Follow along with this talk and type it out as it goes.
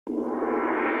And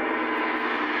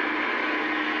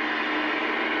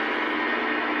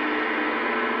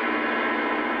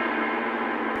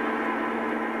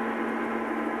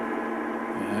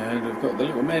we've got the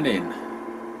little men in.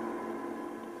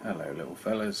 Hello, little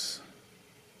fellas.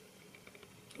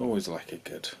 Always like a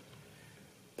good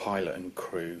pilot and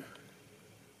crew,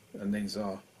 and these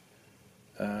are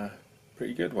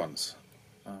pretty good ones.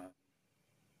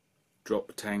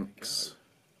 Drop tanks.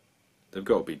 They've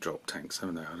got to be drop tanks,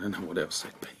 haven't they? I don't know what else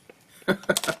they'd be.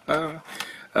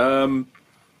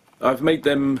 I've made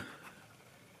them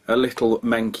a little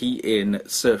manky in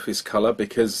surface colour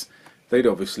because they'd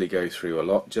obviously go through a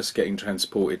lot just getting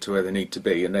transported to where they need to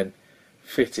be and then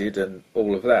fitted and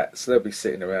all of that, so they'll be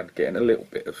sitting around getting a little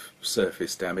bit of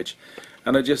surface damage.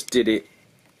 And I just did it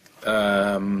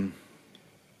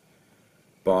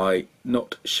by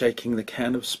not shaking the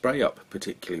can of spray up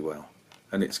particularly well,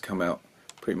 and it's come out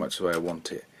pretty much the way I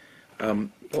want it.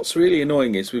 What's really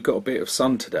annoying is we've got a bit of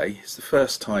sun today. It's the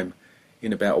first time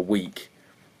in about a week,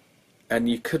 and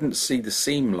you couldn't see the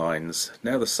seam lines.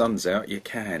 Now the sun's out, you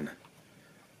can.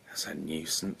 That's a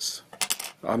nuisance.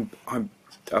 I've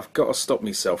got to stop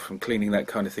myself from cleaning that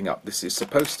kind of thing up. This is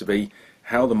supposed to be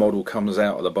how the model comes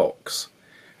out of the box,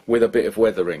 with a bit of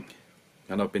weathering,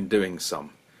 and I've been doing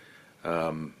some.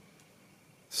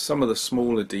 Some of the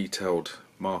smaller detailed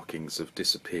markings have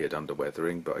disappeared under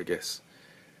weathering, but I guess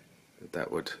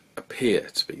that would appear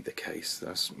to be the case.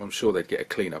 I'm sure they'd get a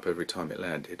clean up every time it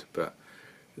landed, but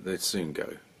they'd soon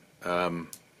go.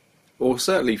 Or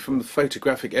certainly from the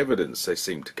photographic evidence they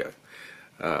seem to go.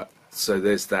 So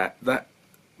there's that. That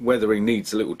weathering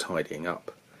needs a little tidying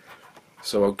up.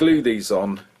 So I'll glue these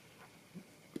on,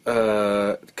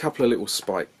 a couple of little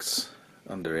spikes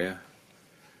under here,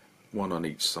 one on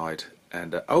each side,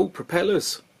 and oh,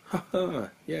 propellers! Haha,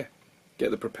 yeah,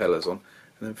 get the propellers on,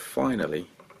 and then finally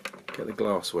get the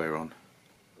glassware on.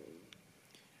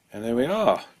 And there we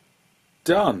are,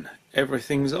 done.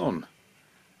 Everything's on.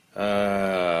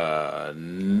 No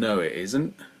it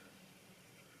isn't.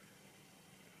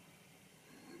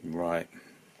 Right,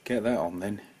 get that on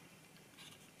then.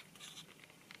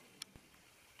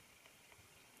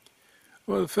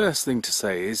 Well, the first thing to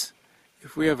say is,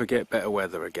 if we ever get better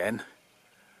weather again,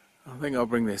 I think I'll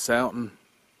bring this out and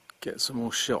get some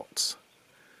more shots.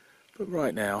 But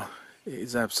right now, it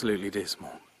is absolutely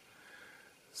dismal.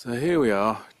 So here we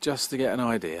are, just to get an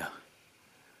idea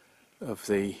of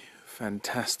the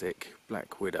fantastic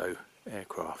Black Widow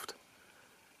aircraft.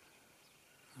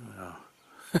 Oh.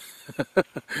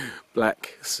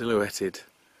 Black silhouetted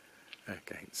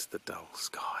against the dull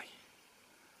sky.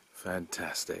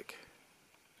 Fantastic.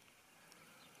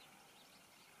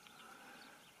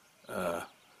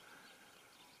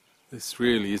 This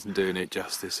really isn't doing it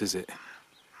justice, is it?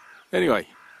 Anyway,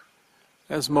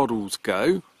 as models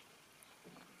go,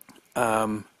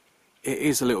 it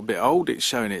is a little bit old. It's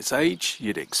showing its age.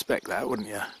 You'd expect that, wouldn't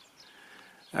you?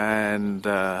 And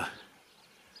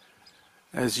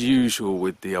as usual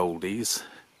with the oldies,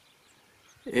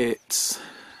 it's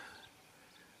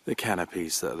the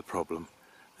canopies that are the problem.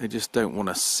 They just don't want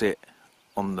to sit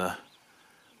on the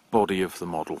body of the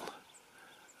model.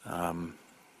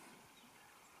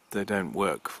 They don't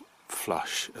work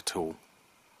flush at all.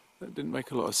 That didn't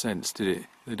make a lot of sense, did it?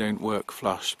 They don't work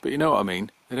flush, but you know what I mean.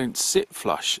 They don't sit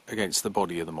flush against the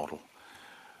body of the model.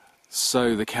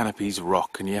 So the canopies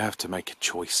rock, and you have to make a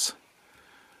choice.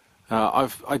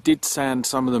 I did sand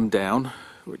some of them down,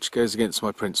 which goes against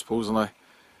my principles, and I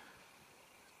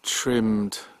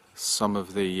trimmed some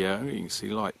of the. You can see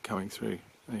light coming through.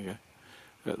 There you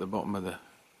go, at the bottom of the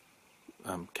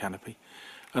canopy,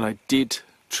 and I did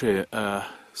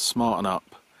smarten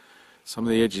up some of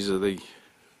the edges of the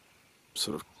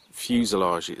sort of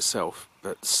fuselage itself,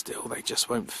 but still they just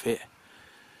won't fit.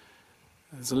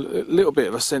 There's a little bit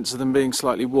of a sense of them being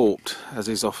slightly warped, as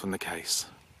is often the case.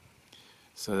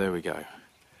 So there we go.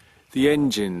 The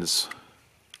engines,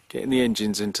 getting the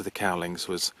engines into the cowlings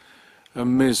was a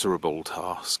miserable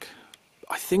task.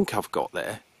 I think I've got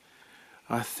there.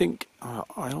 I think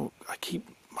I keep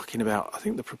mucking about. I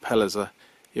think the propellers are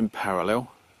in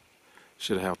parallel.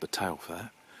 Should have held the tail for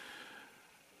that.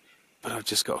 But I've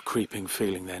just got a creeping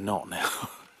feeling they're not now.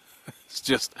 It's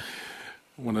just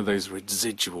one of those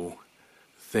residual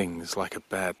things, like a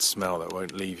bad smell that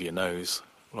won't leave your nose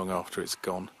long after it's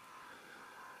gone.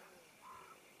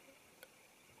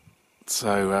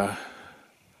 So,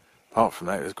 apart from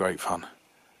that, it was great fun.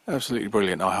 Absolutely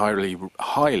brilliant. I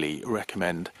highly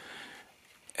recommend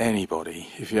anybody,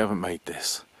 if you haven't made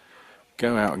this,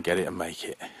 go out and get it and make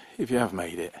it. If you have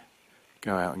made it,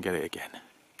 go out and get it again.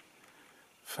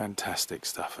 Fantastic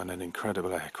stuff, and an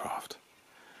incredible aircraft.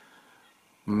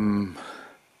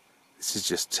 This is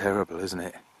just terrible, isn't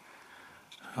it?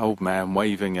 Old man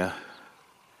waving a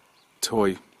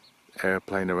toy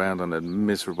airplane around on a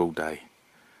miserable day.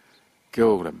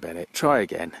 Gordon Bennett, try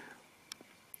again.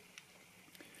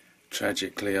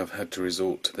 Tragically, I've had to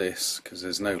resort to this because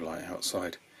there's no light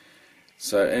outside.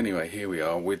 So anyway, here we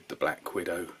are with the Black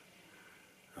Widow.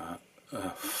 A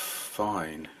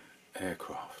fine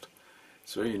aircraft.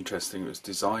 It's very interesting. It was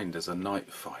designed as a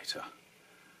night fighter,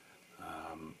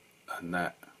 and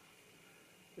that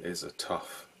is a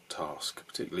tough task,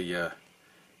 particularly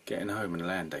getting home and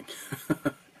landing.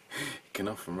 You can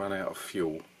often run out of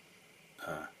fuel,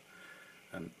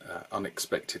 and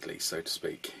unexpectedly, so to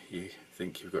speak. You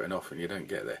think you've got enough and you don't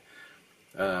get there.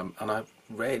 And I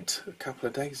read a couple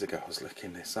of days ago, I was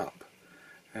looking this up,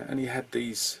 and he had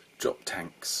these drop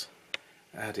tanks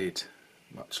added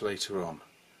much later on,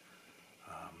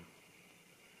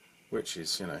 which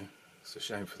is, you know, it's a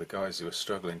shame for the guys who are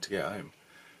struggling to get home,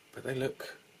 but they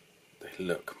look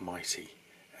mighty.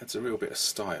 It adds a real bit of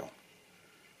style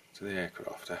to the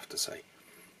aircraft, I have to say.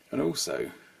 And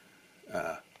also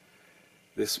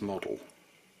this model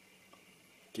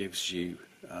gives you,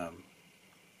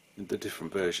 in the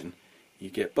different version, you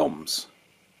get bombs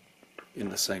in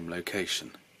the same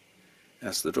location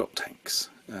as the drop tanks,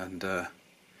 and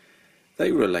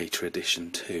they were a later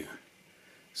addition too.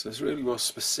 So this really was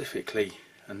specifically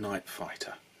a night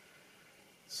fighter.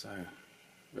 So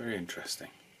very interesting.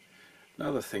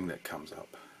 Another thing that comes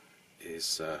up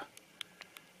is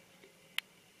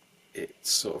it's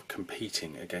sort of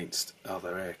competing against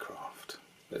other aircraft.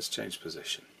 Let's change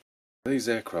position. These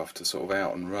aircraft are sort of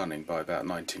out and running by about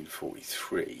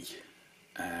 1943,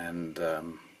 and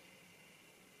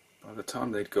by the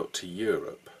time they'd got to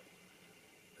Europe,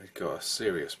 they'd got a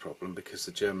serious problem because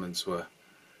the Germans were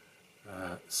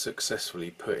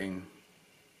successfully putting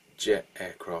jet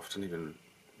aircraft and even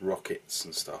rockets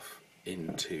and stuff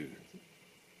into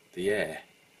the air,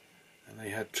 and they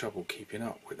had trouble keeping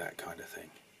up with that kind of thing.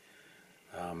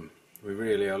 We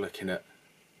really are looking at,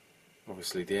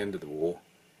 obviously, the end of the war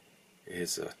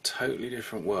is a totally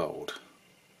different world.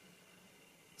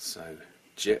 So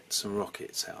jets and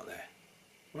rockets out there.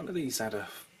 One of these had a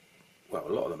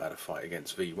lot of them had a fight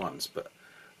against V1s, but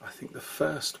I think the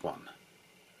first one,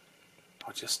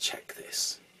 I'll just check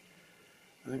this,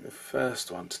 I think the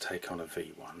first one to take on a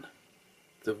V1,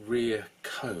 the rear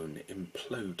cone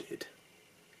imploded.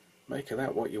 Make of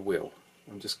that what you will.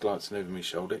 I'm just glancing over my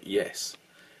shoulder. Yes.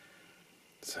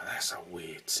 So that's a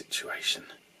weird situation.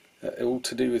 All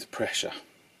to do with pressure.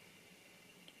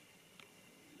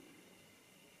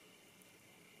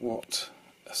 What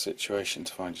a situation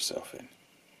to find yourself in.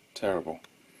 Terrible.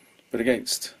 But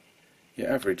against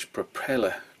your average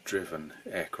propeller-driven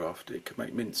aircraft, it could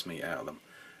make mincemeat out of them.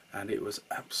 And it was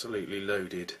absolutely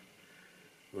loaded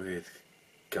with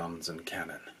guns and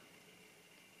cannon.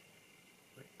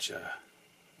 Which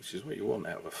is what you want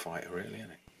out of a fighter, really,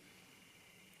 isn't it?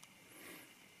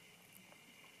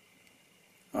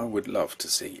 I would love to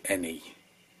see any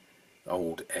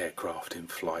old aircraft in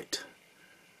flight.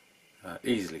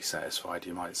 Easily satisfied,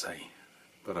 you might say,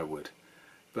 but I would.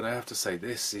 But I have to say,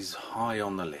 this is high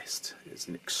on the list. It's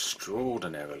an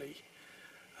extraordinarily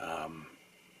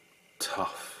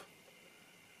tough,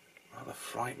 rather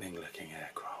frightening looking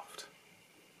aircraft.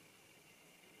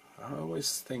 I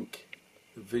always think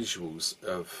the visuals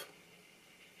of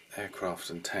aircraft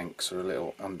and tanks are a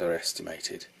little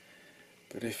underestimated.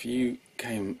 But if you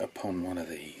came upon one of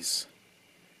these,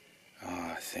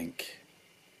 I think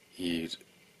you'd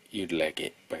leg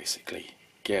it, basically.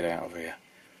 Get out of here.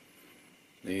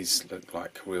 These look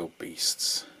like real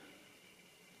beasts.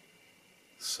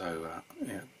 So,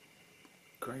 yeah,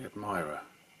 great admirer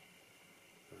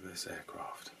of this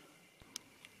aircraft.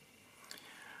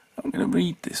 I'm going to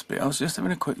read this bit. I was just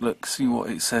having a quick look, see what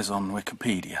it says on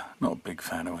Wikipedia. Not a big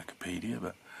fan of Wikipedia,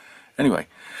 but anyway,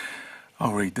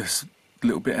 I'll read this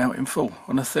little bit out in full.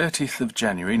 On the 30th of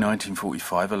January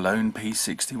 1945, a lone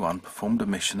P-61 performed a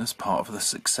mission as part of the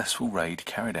successful raid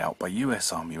carried out by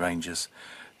US Army Rangers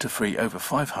to free over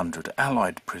 500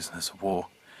 Allied prisoners of war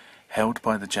held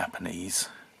by the Japanese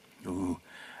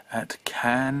at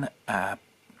Cabanatuan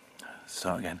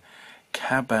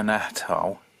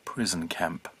prison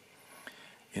camp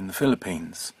in the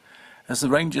Philippines. As the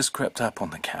Rangers crept up on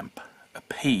the camp, a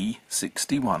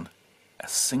P-61, a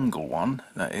single one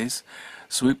that is,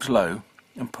 swooped low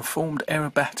and performed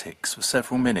aerobatics for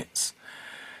several minutes.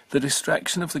 The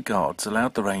distraction of the guards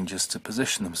allowed the Rangers to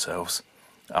position themselves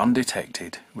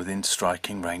undetected within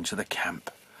striking range of the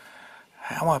camp.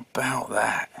 How about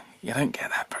that? You don't get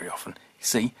that very often. You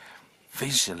see,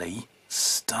 visually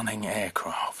stunning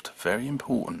aircraft, very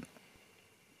important.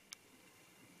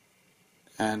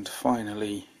 And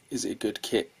finally, is it a good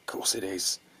kit? Of course it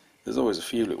is. There's always a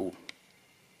few little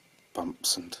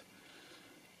bumps and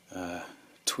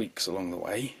tweaks along the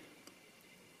way.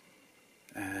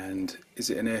 And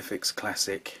is it an Airfix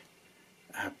classic?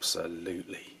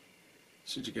 Absolutely.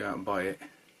 Should you go out and buy it?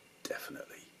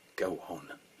 Definitely. Go on.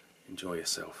 Enjoy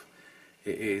yourself.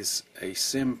 It is a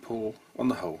simple, on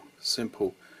the whole,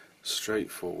 simple,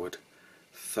 straightforward,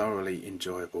 thoroughly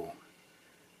enjoyable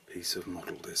piece of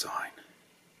model design.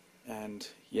 And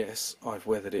yes, I've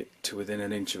weathered it to within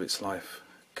an inch of its life,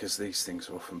 because these things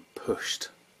are often pushed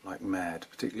like mad,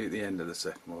 particularly at the end of the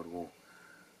Second World War,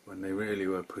 when they really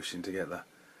were pushing to get the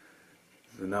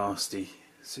nasty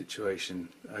situation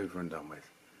over and done with.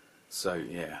 So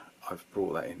yeah, I've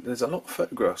brought that in. There's a lot of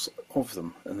photographs of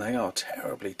them, and they are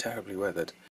terribly, terribly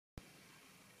weathered.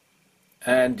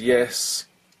 And yes,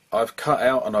 I've cut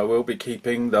out, and I will be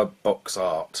keeping, the box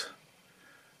art.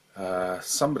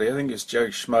 Somebody, I think it's Joe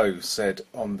Schmo, said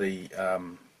on the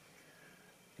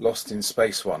Lost in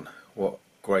Space one, what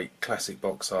great classic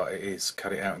box art it is,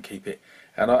 cut it out and keep it.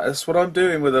 And that's what I'm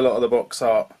doing with a lot of the box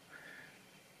art.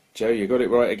 Joe, you got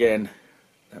it right again.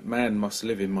 That man must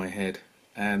live in my head.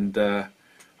 And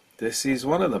this is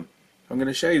one of them. I'm going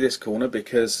to show you this corner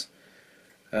because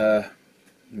what's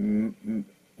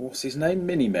his name?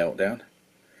 Mini Meltdown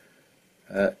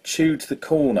chewed the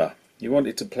corner. He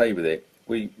wanted to play with it.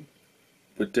 We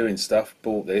were doing stuff,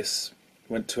 bought this,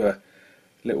 went to a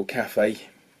little cafe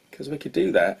because we could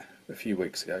do that a few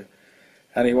weeks ago,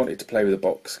 and he wanted to play with the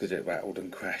box because it rattled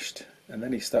and crashed, and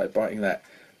then he started biting that.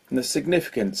 And the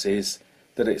significance is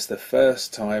that it's the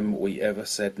first time we ever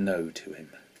said no to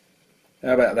him.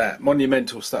 How about that?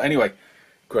 Monumental stuff. Anyway,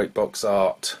 great box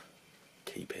art.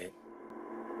 Keep it.